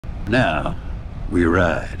Now, we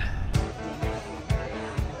ride.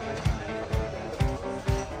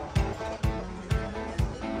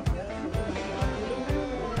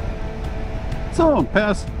 So I'm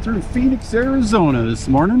passing through Phoenix, Arizona this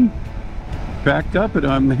morning. Packed up and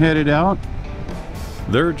I'm headed out.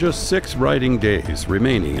 There are just 6 riding days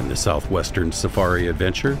remaining in the Southwestern Safari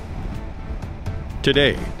adventure.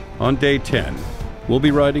 Today, on day 10, we'll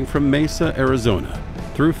be riding from Mesa, Arizona,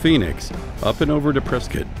 through Phoenix, up and over to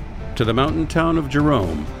Prescott, to the mountain town of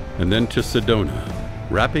Jerome, and then to Sedona,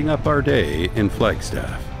 wrapping up our day in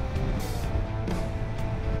Flagstaff.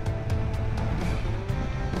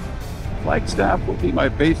 Flagstaff will be my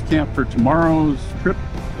base camp for tomorrow's trip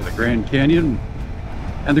to the Grand Canyon,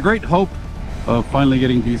 and the great hope of finally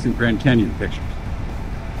getting decent Grand Canyon pictures.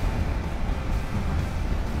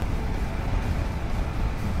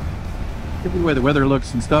 Given the way the weather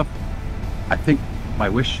looks and stuff, I think my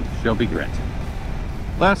wish shall be granted.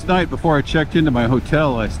 Last night, before I checked into my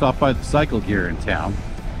hotel, I stopped by the cycle gear in town,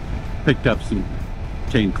 picked up some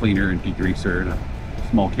chain cleaner and degreaser and a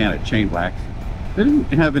small can of chain wax. They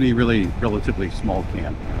didn't have any really relatively small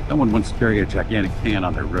can. No one wants to carry a gigantic can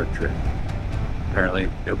on their road trip. Apparently,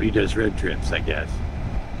 nobody does road trips, I guess.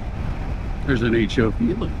 There's an HO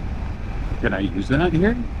feeling. Can I use that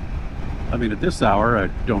here? I mean, at this hour, I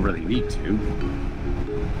don't really need to.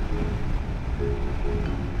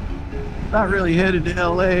 Not really headed to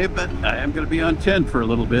LA, but I am going to be on 10 for a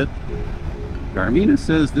little bit. Garmina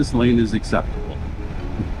says this lane is acceptable.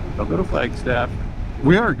 Don't go to Flagstaff.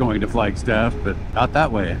 We are going to Flagstaff, but not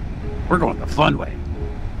that way. We're going the fun way.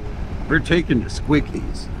 We're taking the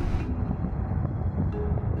squigglies.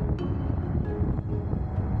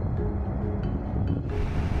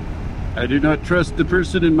 I do not trust the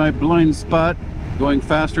person in my blind spot going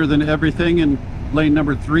faster than everything in lane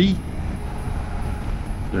number 3.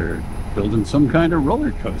 They're building some kind of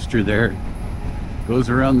roller coaster there. Goes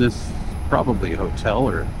around this probably hotel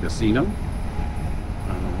or casino.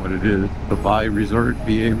 I don't know what it is. The VA Resort,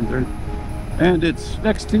 VA Resort. And it's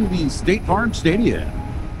next to the State Farm Stadium.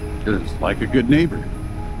 Because like a good neighbor,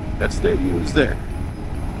 that stadium is there.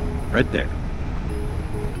 Right there.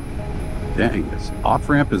 Dang, this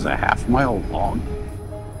off-ramp is a half-mile long.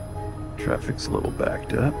 Traffic's a little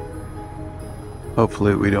backed up.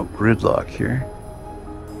 Hopefully we don't gridlock here.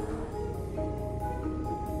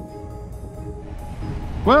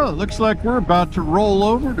 Well, it looks like we're about to roll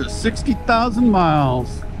over to 60,000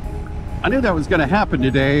 miles. I knew that was going to happen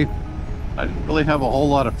today. I didn't really have a whole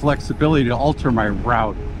lot of flexibility to alter my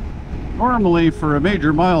route. Normally, for a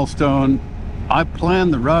major milestone, I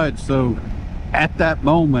plan the ride so at that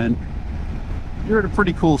moment, you're at a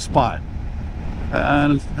pretty cool spot.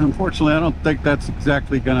 And unfortunately, I don't think that's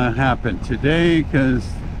exactly going to happen today because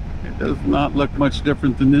it does not look much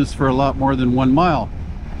different than this for a lot more than 1 mile.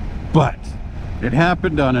 But it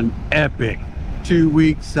happened on an epic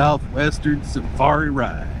 2-week Southwestern Safari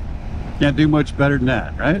ride. Can't do much better than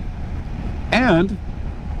that, right? And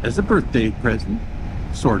as a birthday present,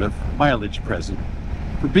 sort of mileage present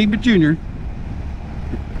for Beamer Jr.,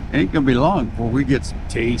 ain't gonna be long before we get some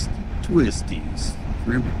tasty twisties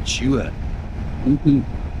from Chua. And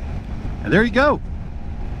there you go,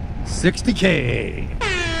 60K.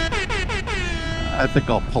 I think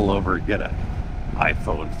I'll pull over and get an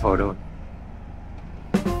iPhone photo.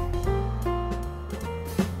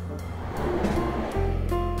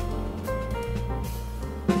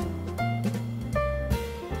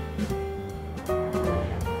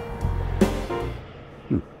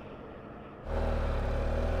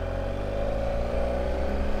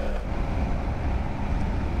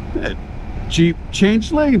 That Jeep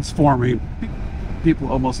changed lanes for me.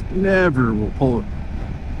 People almost never will pull it.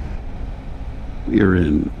 We are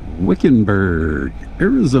in Wickenburg,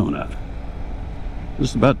 Arizona.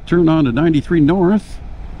 Just about to turn on to 93 North.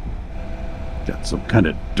 Got some kind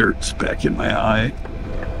of dirt speck in my eye.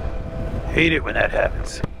 Hate it when that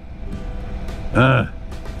happens. I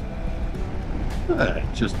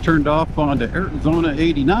just turned off onto Arizona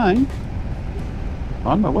 89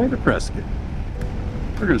 on my way to Prescott.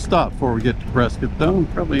 We're going to stop before we get to Prescott, though,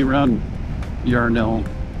 probably around Yarnell.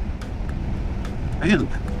 Man,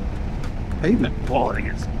 pavement quality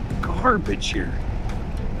is garbage here.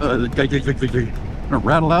 I'm going to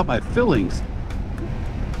rattle out my fillings.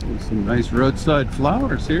 There's some nice roadside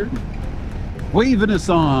flowers here. Waving us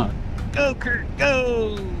on. Go, Kurt,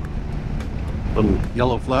 go! Little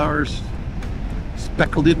yellow flowers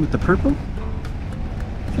speckled in with the purple.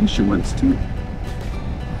 Fuchsia ones, too.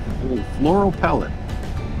 A little floral palette.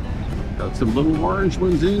 Got some little orange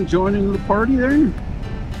ones in, joining the party there.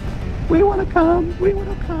 We want to come, we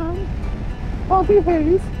want to come. I'll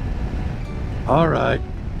behave. All right,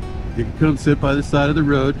 You can come sit by the side of the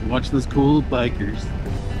road and watch those cool bikers.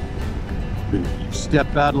 And you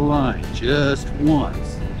step out of line just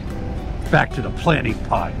once. Back to the planting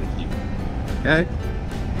pod with you. Okay?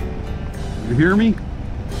 You hear me?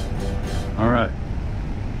 All right.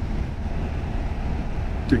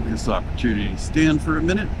 Take this opportunity to stand for a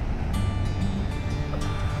minute.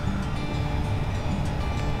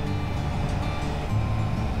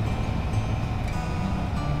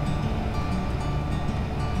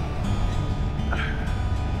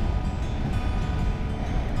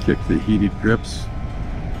 Kick the heated grips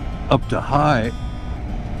up to high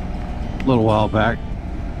a little while back.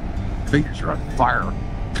 Fingers are on fire.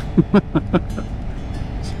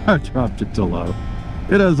 So I dropped it to low.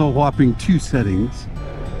 It has a whopping 2 settings.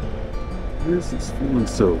 This is feeling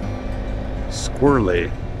so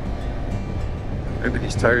squirrely. Maybe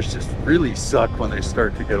these tires just really suck when they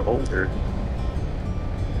start to get older.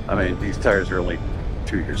 I mean, these tires are only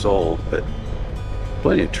 2 years old, but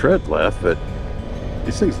plenty of tread left, but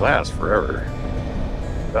these things last forever.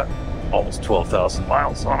 Got almost 12,000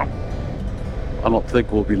 miles on them. I don't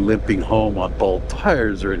think we'll be limping home on bald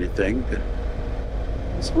tires or anything, but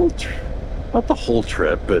this whole not the whole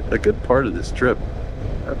trip, but a good part of this trip,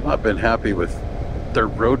 I've not been happy with their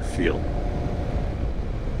road feel.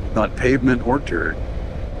 Not pavement or dirt.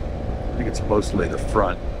 I think it's mostly the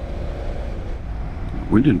front.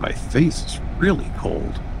 Wind in my face is really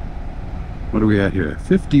cold. What are we at here?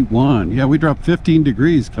 51. Yeah, we dropped 15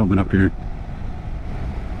 degrees coming up here.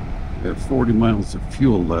 We have 40 miles of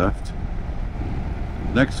fuel left.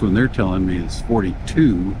 The next one they're telling me is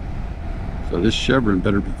 42. So this Chevron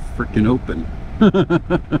better be freaking open.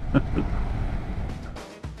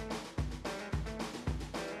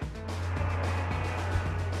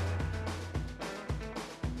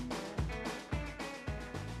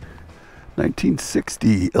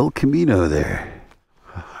 $1960 El Camino there.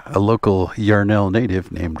 A local Yarnell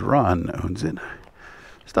native named Ron owns it.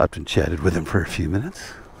 Stopped and chatted with him for a few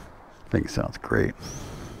minutes. I think it sounds great.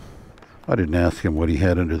 I didn't ask him what he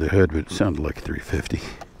had under the hood, but it sounded like a 350.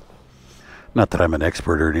 Not that I'm an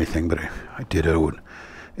expert or anything, but I did own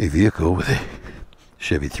a vehicle with a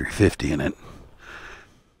Chevy 350 in it.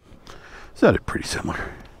 Sounded pretty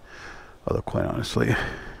similar. Although quite honestly,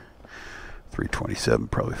 327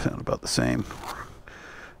 probably sounded about the same.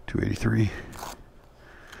 283.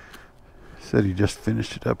 Said he just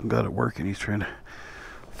finished it up and got it working. He's trying to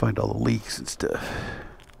find all the leaks and stuff.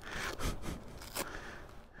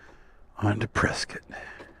 On to Prescott.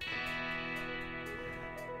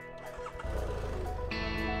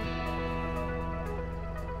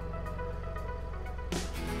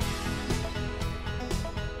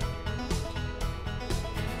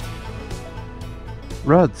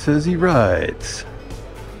 Rod says he rides.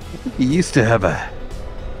 I think he used to have a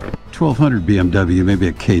 1200 BMW, maybe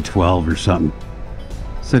a K12 or something.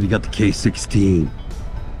 Said he got the K16.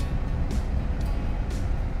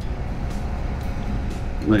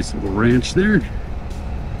 Nice little ranch there.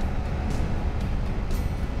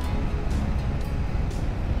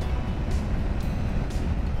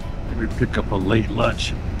 Maybe pick up a late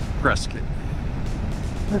lunch in Prescott.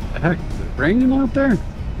 What the heck? Is it raining out there?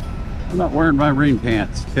 I'm not wearing my rain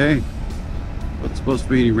pants, okay? But it's supposed to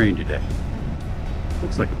be any rain today.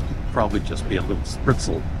 Looks like it'll probably just be a little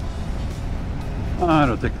spritzel. I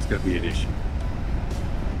don't think it's going to be an issue.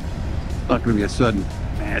 It's not going to be a sudden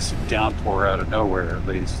massive downpour out of nowhere, at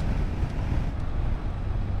least.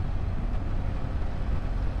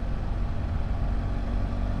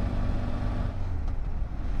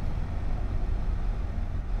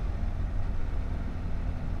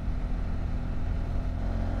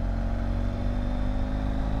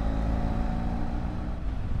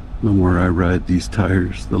 The more I ride these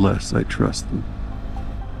tires, the less I trust them.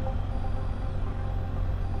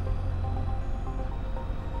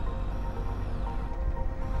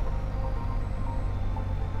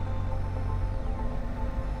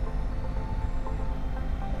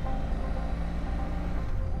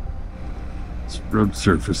 This road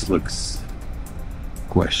surface looks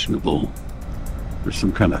questionable. There's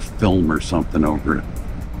some kind of film or something over it.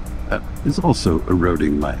 That is also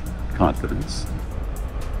eroding my confidence.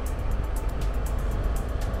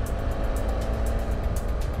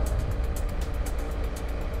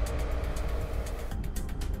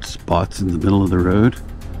 Spots in the middle of the road.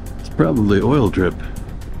 It's probably oil drip.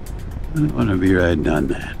 I don't want to be riding on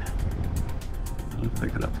that. I don't know if I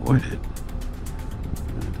can avoid it.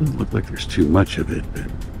 It doesn't look like there's too much of it, but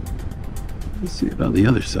I see it on the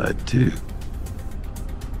other side too.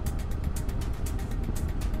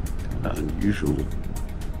 Not unusual.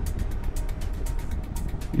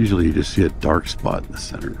 Usually you just see a dark spot in the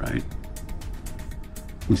center, right?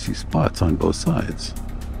 You see spots on both sides.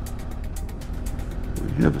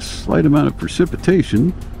 We have a slight amount of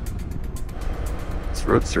precipitation. This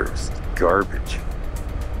road surface is garbage.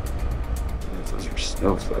 Those are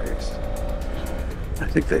snow flurries. I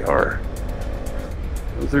think they are.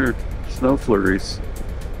 Those are snow flurries.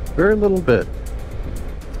 Very little bit.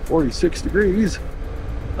 46 degrees.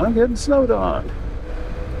 I'm getting snowed on.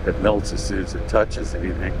 It melts as soon as it touches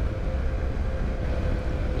anything.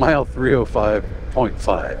 Mile 305.5.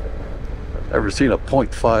 I've never seen a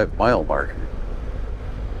 0.5 mile marker.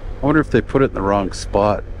 I wonder if they put it in the wrong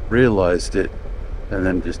spot, realized it, and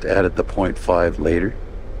then just added the 0.5 later.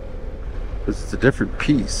 Because it's a different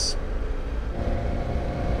piece.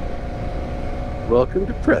 Welcome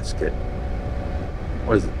to Prescott.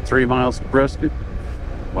 What is it, 3 miles to Prescott?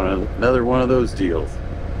 Another one of those deals.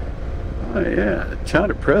 Oh yeah, the town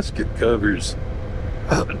of Prescott covers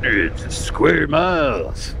hundreds of square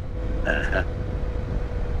miles.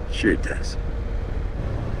 Sure it does.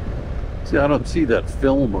 See, I don't see that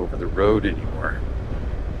film over the road anymore.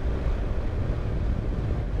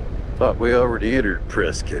 Thought we already entered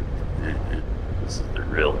Prescott. This is the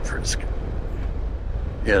real Prescott.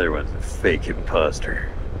 The other one's a fake imposter.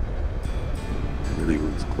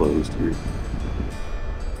 Everything was closed here.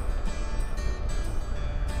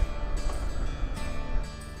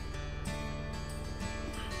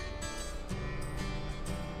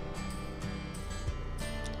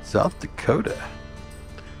 South Dakota.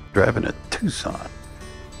 Driving a Tucson.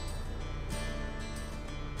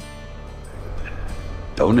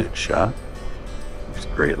 Donut shop. It's a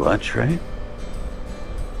great lunch, right?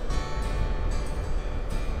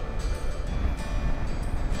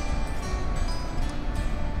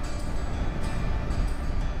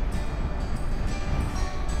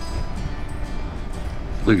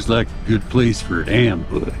 Looks like a good place for an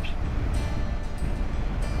ambush.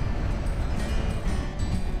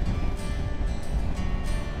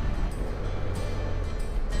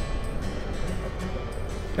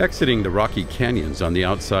 Exiting the rocky canyons on the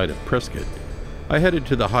outside of Prescott, I headed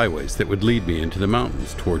to the highways that would lead me into the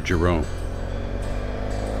mountains toward Jerome.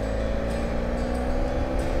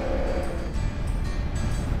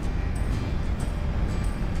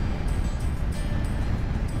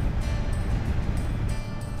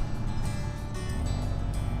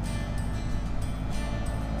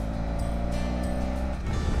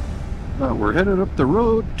 Well, we're headed up the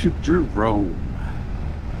road to Jerome.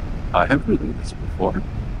 I have ridden this before.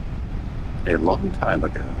 A long time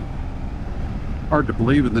ago. Hard to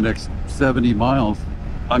believe in the next 70 miles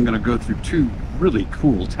I'm going to go through 2 really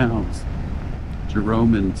cool towns.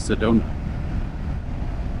 Jerome and Sedona.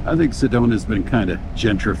 I think Sedona's been kind of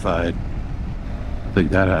gentrified. I think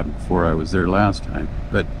that happened before I was there last time,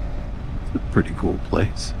 but it's a pretty cool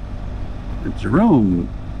place. And Jerome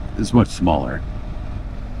is much smaller.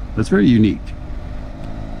 It's very unique.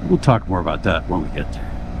 We'll talk more about that when we get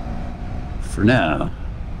there. For now,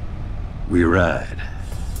 we ride.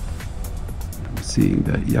 I'm seeing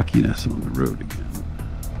that yuckiness on the road again.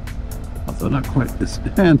 Although not quite this,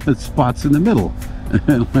 and the spot's in the middle,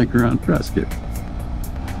 like around Prescott.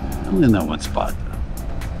 Only in that one spot,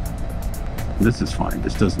 though. This is fine.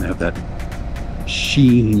 This doesn't have that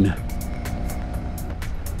sheen.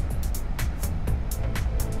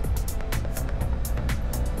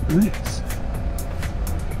 Nice.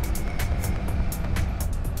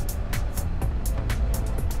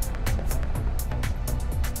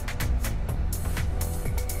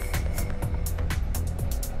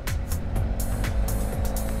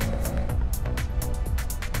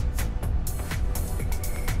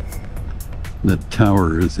 The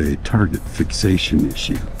tower is a target fixation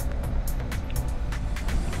issue.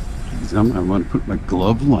 I'm going to put my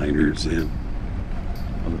glove liners in.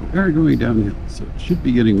 Although we are going downhill, so it should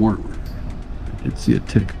be getting warmer. I did see a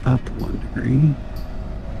tick up 1 degree,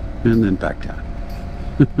 and then back down.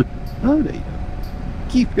 Oh, there you go.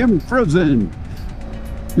 Keep him frozen.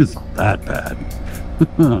 It's not that bad.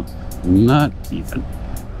 Not even.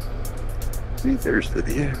 See, there's the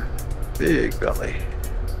view. Big belly.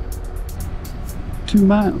 2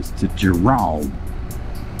 miles to Jerome.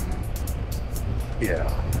 Yeah.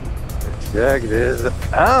 Check this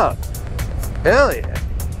out. Hell yeah.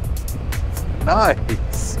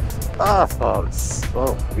 Nice. Oh,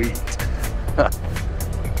 so sweet.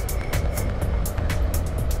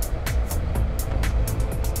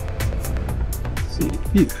 Scenic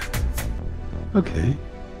view. Okay.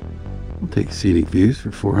 We'll take scenic views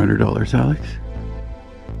for $400, Alex.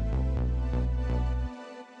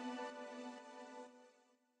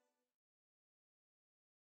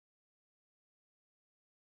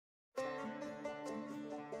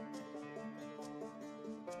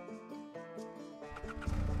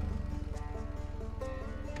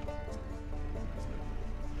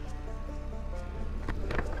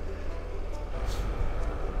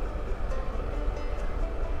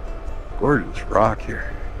 gorgeous rock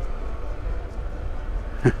here.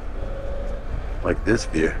 Like this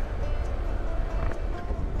view.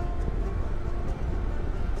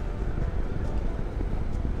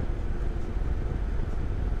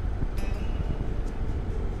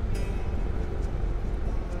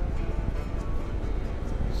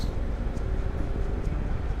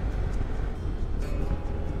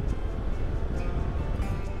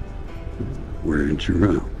 We're in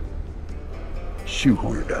Jerome,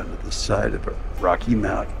 shoehorned onto the side of a rocky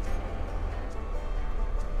mountain.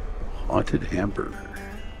 Haunted hamburger.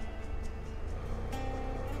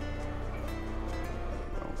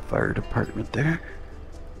 Fire department there.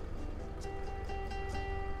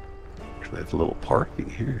 Actually, there's a little parking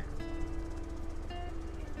here.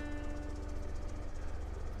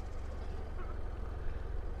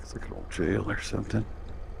 Looks like an old jail or something.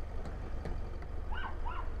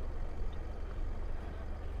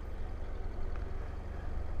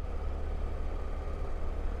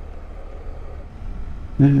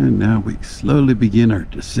 And now we slowly begin our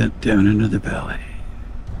descent down into the valley.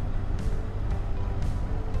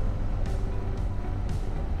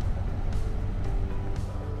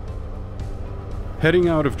 Heading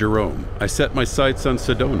out of Jerome, I set my sights on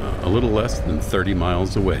Sedona, a little less than 30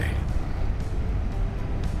 miles away.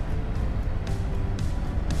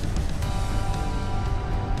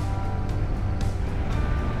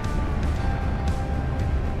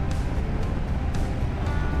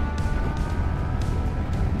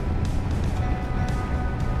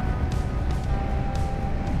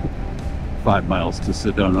 "5 miles to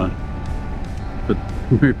Sedona," but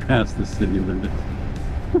we're past the city limits.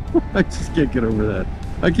 I just can't get over that.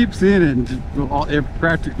 I keep seeing it in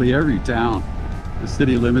practically every town. The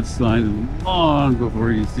city limits sign is long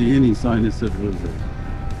before you see any sign that said it was a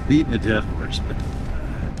beating a dead horse.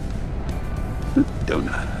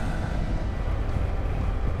 Donut.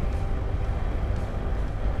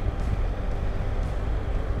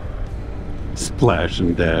 Splash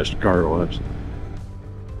and dash car wash.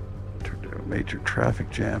 Major traffic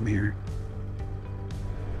jam here.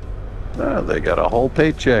 Oh, they got a whole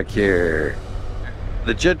paycheck here.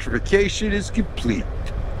 The gentrification is complete.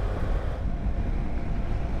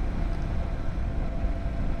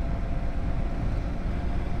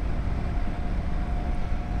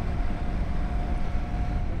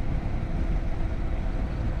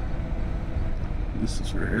 This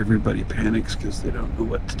is where everybody panics because they don't know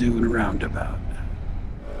what to do in a roundabout.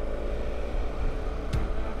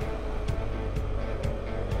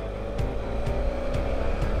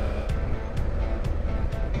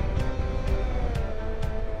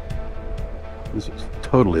 This is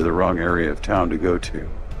totally the wrong area of town to go to.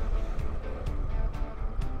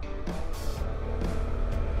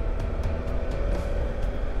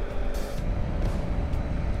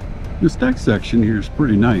 This next section here is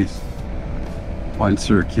pretty nice. Winds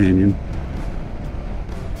through a canyon.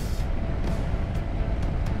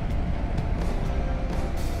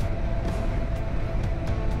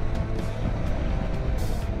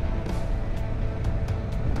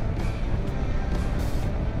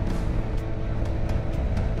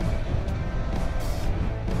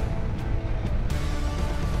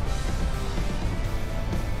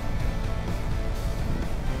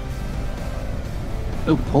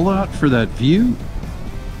 Oh, pull out for that view?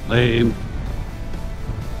 Lame.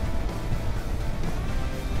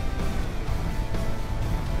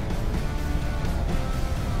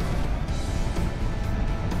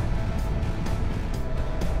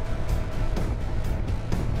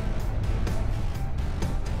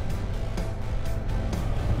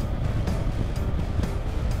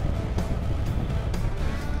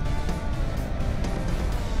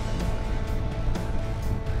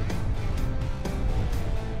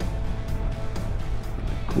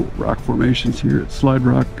 Cool rock formations here at Slide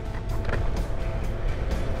Rock.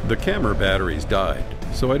 The camera batteries died,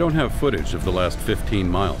 so I don't have footage of the last 15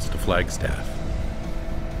 miles to Flagstaff.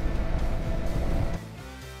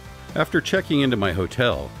 After checking into my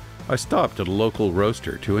hotel, I stopped at a local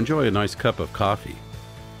roaster to enjoy a nice cup of coffee.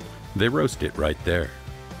 They roast it right there.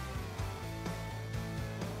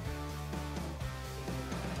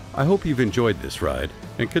 I hope you've enjoyed this ride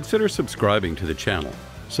and consider subscribing to the channel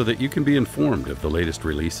so that you can be informed of the latest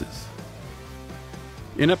releases.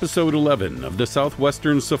 In episode 11 of the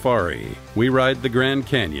Southwestern Safari, we ride the Grand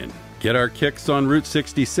Canyon, get our kicks on Route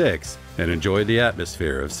 66, and enjoy the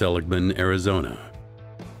atmosphere of Seligman, Arizona.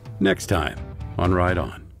 Next time on Ride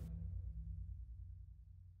On.